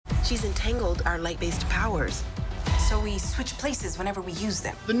She's entangled our light-based powers. So we switch places whenever we use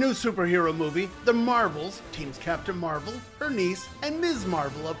them. The new superhero movie, The Marvels, teams Captain Marvel, her niece, and Ms.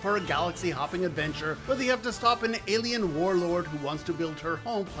 Marvel up for a galaxy-hopping adventure where they have to stop an alien warlord who wants to build her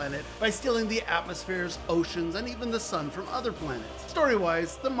home planet by stealing the atmospheres, oceans, and even the sun from other planets.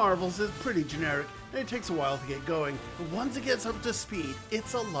 Story-wise, The Marvels is pretty generic, and it takes a while to get going, but once it gets up to speed,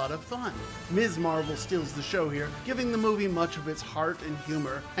 it's a lot of fun. Ms. Marvel steals the show here, giving the movie much of its heart and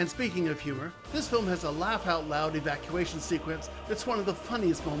humor. And speaking of humor, this film has a laugh-out-loud evacuation sequence that's one of the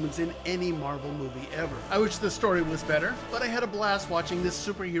funniest moments in any Marvel movie ever. I wish the story was better, but I had a blast watching this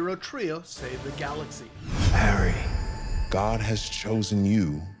superhero trio save the galaxy. Harry, God has chosen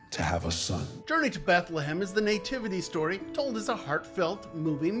you to have a son. Journey to Bethlehem is the nativity story told as a heartfelt,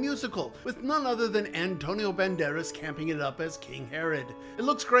 moving musical, with none other than Antonio Banderas camping it up as King Herod. It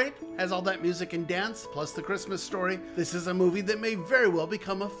looks great, has all that music and dance, plus the Christmas story. This is a movie that may very well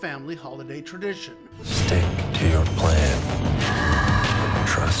become a family holiday tradition. Stick to your plan.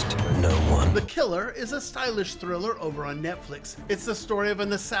 Trust no one. The Killer is a stylish thriller over on Netflix. It's the story of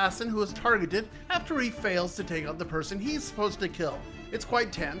an assassin who is targeted after he fails to take out the person he's supposed to kill. It's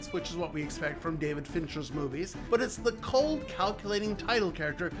quite tense, which is what we expect from David Fincher's movies, but it's the cold, calculating title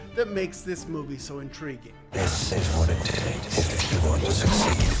character that makes this movie so intriguing. This is what it takes if you want to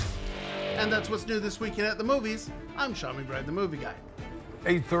succeed. And that's what's new this weekend at the movies. I'm Sean McBride, the movie guy.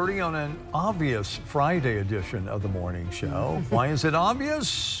 8:30 on an obvious Friday edition of the morning show. Why is it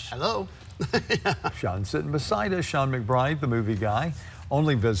obvious? Hello. Sean's sitting beside us, Sean McBride, the movie guy.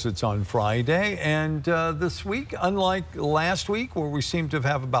 Only visits on Friday. And this week, unlike last week, where we seem to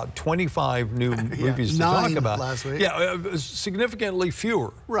have about 25 new movies to talk about. Last week. Yeah, significantly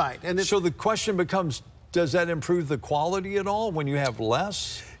fewer. Right. And so the question becomes, does that improve the quality at all when you have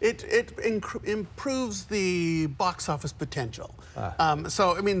less? It improves the box office potential.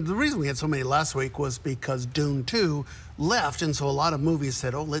 So, I mean, the reason we had so many last week was because Dune 2 left, and so a lot of movies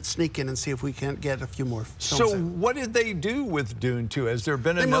said, oh, let's sneak in and see if we can't get a few more films So in. what did they do with Dune 2? Has there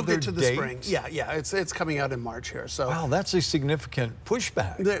been They another moved it to the date? spring. Yeah, it's coming out in March here. So wow, that's a significant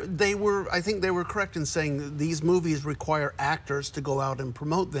pushback. I think they were correct in saying that these movies require actors to go out and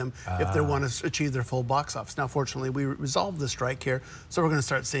promote them if they want to achieve their full box office. Now, fortunately, we resolved the strike here, so we're going to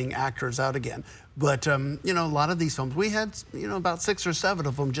start seeing actors out again. But, you know, a lot of these films, we had, you know, about 6 or 7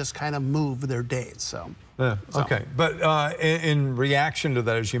 of them just kind of move their dates, so. Yeah, okay, but in reaction to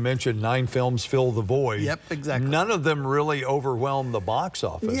that, as you mentioned, 9 films fill the void. Yep, exactly. None of them really overwhelmed the box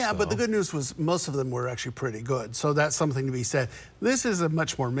office. Yeah, though. but the good news was most of them were actually pretty good, so that's something to be said. This is a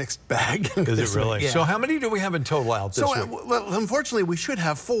much more mixed bag. Is it really? Yeah. So how many do we have in total out this week? Well, unfortunately, we should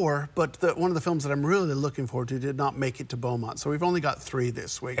have 4, but one of the films that I'm really looking forward to did not make it to Beaumont, so we've only got 3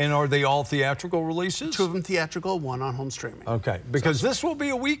 this week. And are they all theatrical releases? 2 of them theatrical, 1 on home streaming. Okay, because this will be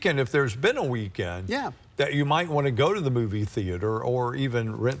a weekend, if there's been a weekend. Yeah. That you might want to go to the movie theater or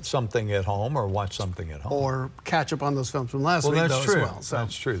even rent something at home or watch something at home. Or catch up on those films from last week, that's true. as well. So.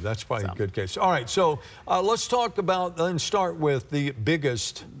 That's true. That's probably a good case. All right, so let's talk about, and start with the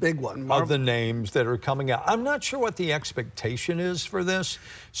biggest big one of the names that are coming out. I'm not sure what the expectation is for this,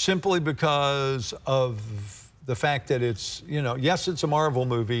 simply because of the fact that it's, you know, yes, it's a Marvel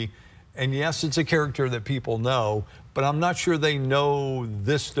movie, and yes, it's a character that people know, but I'm not sure they know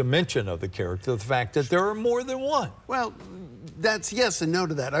this dimension of the character, the fact that there are more than one. Well, that's yes and no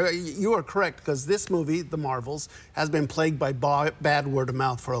to that. You are correct, because this movie, The Marvels, has been plagued by bad word of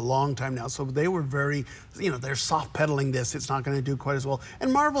mouth for a long time now. So they were very, you know, they're soft pedaling this. It's not going to do quite as well.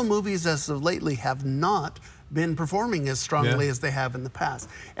 And Marvel movies, as of lately, have not been performing as strongly as they have in the past.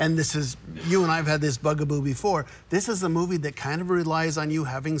 And this is, you and I have had this bugaboo before. This is a movie that kind of relies on you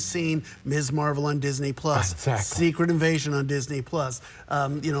having seen Ms. Marvel on Disney Plus, Secret Invasion on Disney Plus,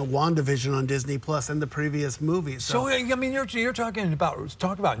 you know, WandaVision on Disney Plus, and the previous movies. So I mean, you're talking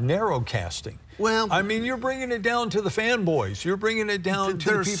about narrow casting. Well, I mean, you're bringing it down to the fanboys. You're bringing it down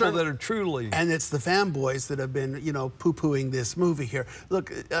to the people that are truly... And it's the fanboys that have been, you know, poo-pooing this movie here.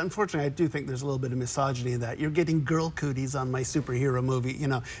 Look, unfortunately, I do think there's a little bit of misogyny in that. You're getting girl cooties on my superhero movie. You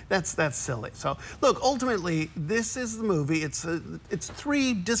know, that's silly. So, look, ultimately, this is the movie. It's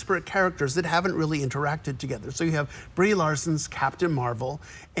 3 disparate characters that haven't really interacted together. So you have Brie Larson's Captain Marvel,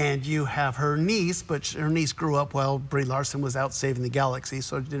 and you have her niece, but her niece grew up while Brie Larson was out saving the galaxy,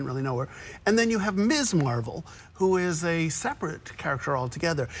 so you didn't really know her. And then you have Ms. Marvel, who is a separate character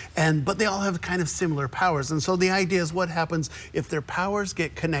altogether. But they all have kind of similar powers. And so the idea is what happens if their powers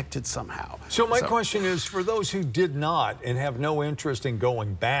get connected somehow. So my question is, for those who did not and have no interest in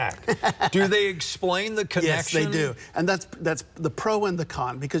going back, do they explain the connection? Yes, they do. And that's the pro and the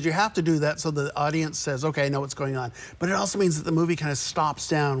con, because you have to do that so the audience says, okay, I know what's going on. But it also means that the movie kind of stops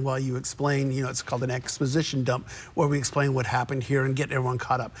down while you explain, it's called an exposition dump, where we explain what happened here and get everyone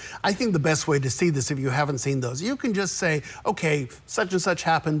caught up. I think the best way to see this, if you haven't seen those, you can just say, okay, such and such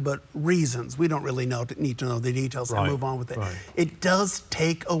happened, but reasons. We don't really need to know the details and move on with it. Right. It does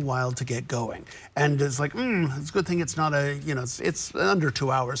take a while to get going. And it's like, it's a good thing it's not it's under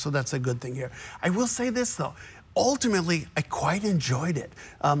 2 hours, so that's a good thing here. I will say this, though. Ultimately, I quite enjoyed it.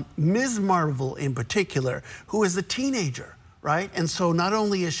 Ms. Marvel, in particular, who is a teenager, right? And so not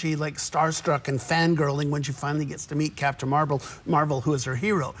only is she like starstruck and fangirling when she finally gets to meet Captain Marvel, who is her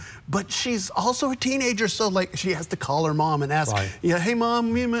hero, but she's also a teenager, so like she has to call her mom and ask, hey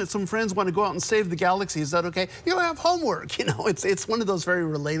mom, me and some friends want to go out and save the galaxy. Is that okay? You have homework. It's one of those very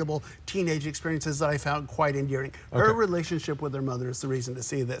relatable teenage experiences that I found quite endearing. Her relationship with her mother is the reason to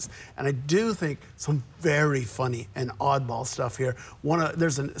see this. And I do think some very funny and oddball stuff here.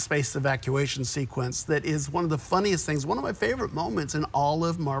 There's a space evacuation sequence that is one of the funniest things, one of my favorite moments in all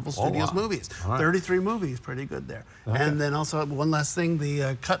of Marvel Studios movies. 33 movies, pretty good there. And then also one last thing,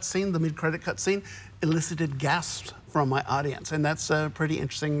 the cutscene, the mid-credit cutscene, elicited gasps from my audience. And that's a pretty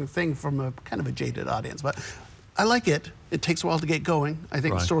interesting thing from a kind of a jaded audience. But I like it. It takes a while to get going. I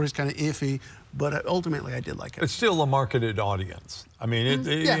think the story's kind of iffy, but ultimately I did like it. It's still a marketed audience. I mean,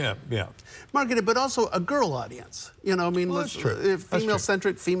 yeah. Marketed, but also a girl audience. That's true.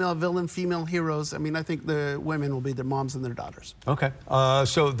 Female-centric, female villain, female heroes. I mean, I think the women will be their moms and their daughters. Okay.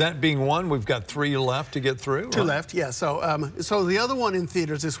 So that being one, we've got 3 left to get through. 2 left, yeah. So the other one in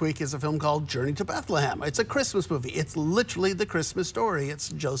theaters this week is a film called Journey to Bethlehem. It's a Christmas movie. It's literally the Christmas story. It's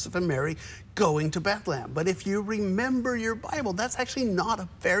Joseph and Mary going to Bethlehem. But if you remember your Bible, that's actually not a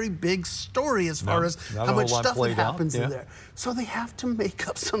very big story as far as how much stuff that happens in there. So they have to make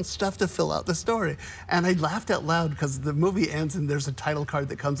up some stuff to fill out the story. And I laughed out loud because the movie ends and there's a title card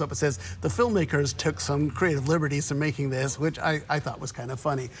that comes up that says, the filmmakers took some creative liberties in making this, which I thought was kind of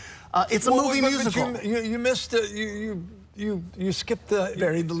funny. It's a movie musical. You missed it. You skipped the...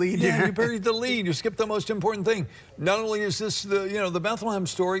 Buried the lead. Yeah, you buried the lead. You skipped the most important thing. Not only is this the Bethlehem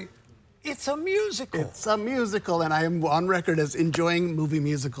story, it's a musical. It's a musical, and I am on record as enjoying movie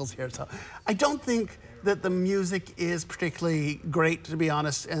musicals here. So I don't think that the music is particularly great, to be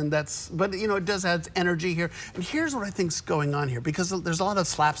honest, but it does add energy here. And here's what I think's going on here, because there's a lot of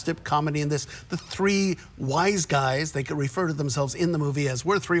slapstick comedy in this. The 3 wise guys, they could refer to themselves in the movie as,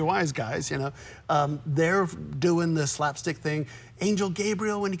 we're 3 wise guys, they're doing the slapstick thing. Angel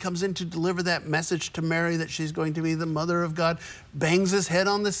Gabriel, when he comes in to deliver that message to Mary that she's going to be the mother of God, bangs his head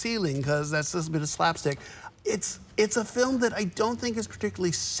on the ceiling, because that's a bit of slapstick. It's a film that I don't think is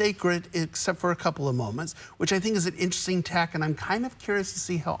particularly sacred, except for a couple of moments, which I think is an interesting tack, and I'm kind of curious to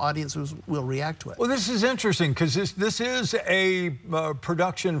see how audiences will react to it. Well, this is interesting, because this is a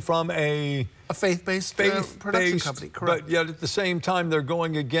production from a faith-based production company, correct. But yet at the same time, they're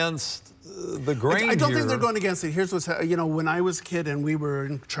going against the grain I don't here. think they're going against it. Here's what's, when I was a kid and we were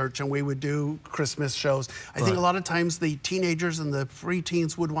in church and we would do Christmas shows, I think a lot of times the teenagers and the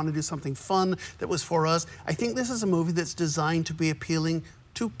preteens would want to do something fun that was for us. I think this is a movie that's designed to be appealing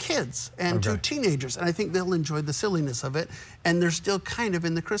to kids and to teenagers, and I think they'll enjoy the silliness of it, and they're still kind of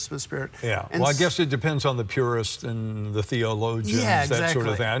in the Christmas spirit. Yeah, well, I guess it depends on the purist and the theologians, that sort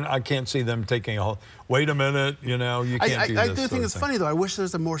of thing. I can't see them taking a whole, wait a minute, you can't do this. I do think it's funny, though. I wish there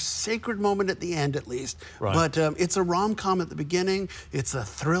was a more sacred moment at the end, at least. But it's a rom-com at the beginning. It's a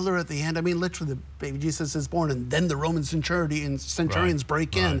thriller at the end. I mean, literally, the baby Jesus is born, and then the Roman centurions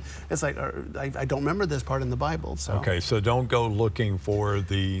break in. It's like, I don't remember this part in the Bible. So. Okay, so don't go looking for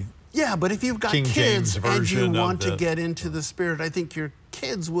the but if you've got King kids James and you want to get into the spirit, I think your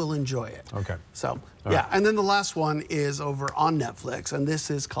kids will enjoy it. Okay. So, and then the last one is over on Netflix, and this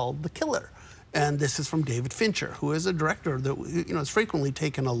is called The Killer. And this is from David Fincher, who is a director that has frequently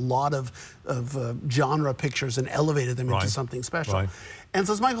taken a lot of genre pictures and elevated them into something special. And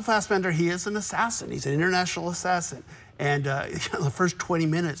so it's Michael Fassbender. He is an assassin. He's an international assassin. And the first 20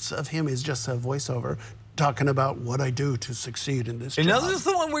 minutes of him is just a voiceover talking about what I do to succeed in this job. And now this is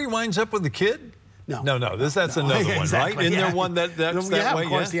the one where he winds up with the kid? No. No, that's another one, right? Isn't there one that's that way? Of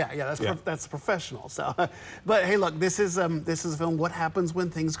course, that's professional. So, but hey, look, this is a film. What happens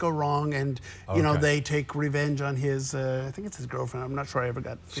when things go wrong, and they take revenge on his. I think it's his girlfriend. I'm not sure I ever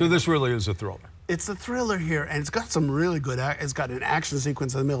got. So this really is a thriller. It's a thriller here, and it's got some really good. It's got an action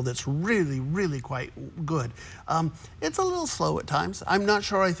sequence in the middle that's really, really quite good. It's a little slow at times. I'm not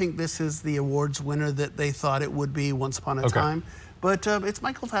sure. I think this is the awards winner that they thought it would be once upon a time. But it's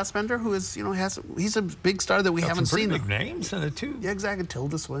Michael Fassbender, who is, he's a big star that we haven't seen. Some pretty big names in it too. Yeah, exactly.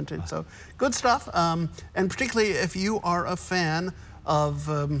 Tilda Swinton. So good stuff. And particularly if you are a fan of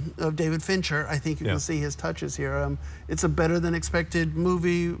David Fincher, I think you can see his touches here. It's a better than expected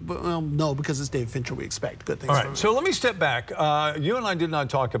movie. But, well, no, because it's David Fincher, we expect good things. All right. So let me step back. You and I did not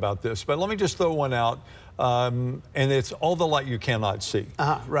talk about this, but let me just throw one out. And it's All the Light You Cannot See.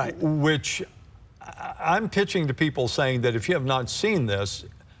 Right. Which I'm pitching to people saying that if you have not seen this,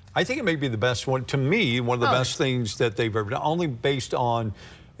 I think it may be the best one, to me, one of the best things that they've ever done, only based on,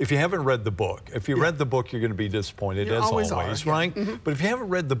 if you haven't read the book. If you read the book, you're going to be disappointed, as always, right? But if you haven't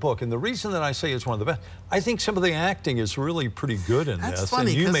read the book, and the reason that I say it's one of the best, I think some of the acting is really pretty good in this.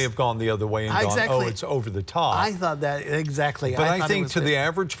 Funny, and you may have gone the other way and gone, oh, it's over the top. I thought that, exactly. But I think to the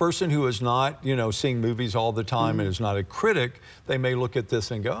average person who is not, seeing movies all the time and is not a critic, they may look at this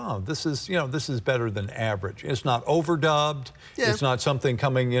and go, oh, this is, this is better than average. It's not overdubbed. It's not something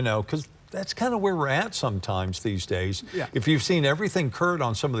coming, because that's kind of where we're at sometimes these days. If you've seen everything current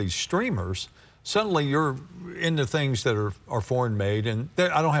on some of these streamers, suddenly you're into things that are foreign made, and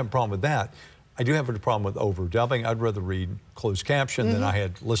I don't have a problem with that. I do have a problem with overdubbing. I'd rather read closed caption than I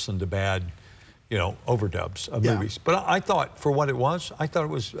had listened to bad, overdubs of movies. But I thought, for what it was, I thought it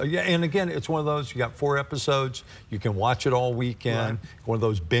was, and again, it's one of those, you got 4 episodes, you can watch it all weekend, one of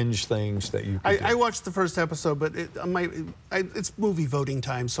those binge things that you can do. I watched the first episode, but it's movie voting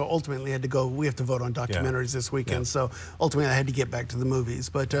time, so ultimately I had to go, we have to vote on documentaries this weekend, so ultimately I had to get back to the movies.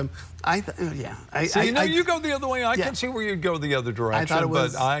 But you go the other way. I can see where you'd go the other direction, I thought it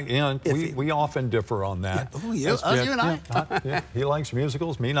was, but we often differ on that. You and I. He likes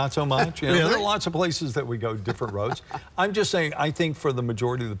musicals, me not so much. There are lots of places that we go different roads. I'm just saying, I think for the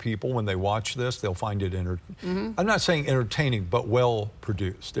majority of the people, when they watch this, they'll find it I'm not saying entertaining, but well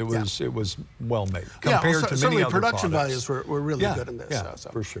produced. It was well made compared to many other production products. values were really good in this.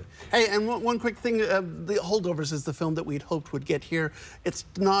 So. For sure. Hey, and one quick thing, The Holdovers is the film that we'd hoped would get here. It's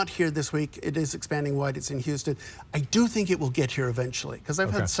not here this week. It is expanding wide. It's in Houston. I do think it will get here eventually, because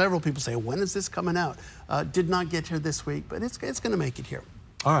I've had several people say, when is this coming out? Did not get here this week, but it's going to make it here.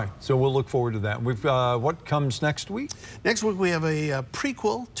 All right, so we'll look forward to that. We've what comes next week? Next week we have a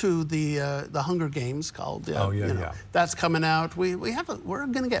prequel to the Hunger Games called. That's coming out. We have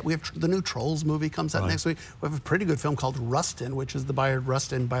the new Trolls movie comes out next week. We have a pretty good film called Rustin, which is the Bayard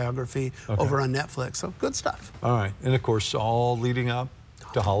Rustin biography over on Netflix. So good stuff. All right, and of course all leading up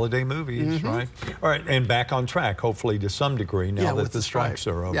to holiday movies, right? All right, and back on track, hopefully to some degree, now that the strikes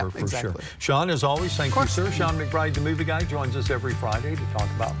are over, for sure. Sean, as always, thank you, sir. Sean McBride, the movie guy, joins us every Friday to talk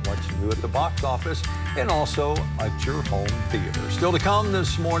about what's new at the box office and also at your home theater. Still to come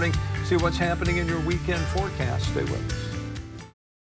this morning, see what's happening in your weekend forecast. Stay with us.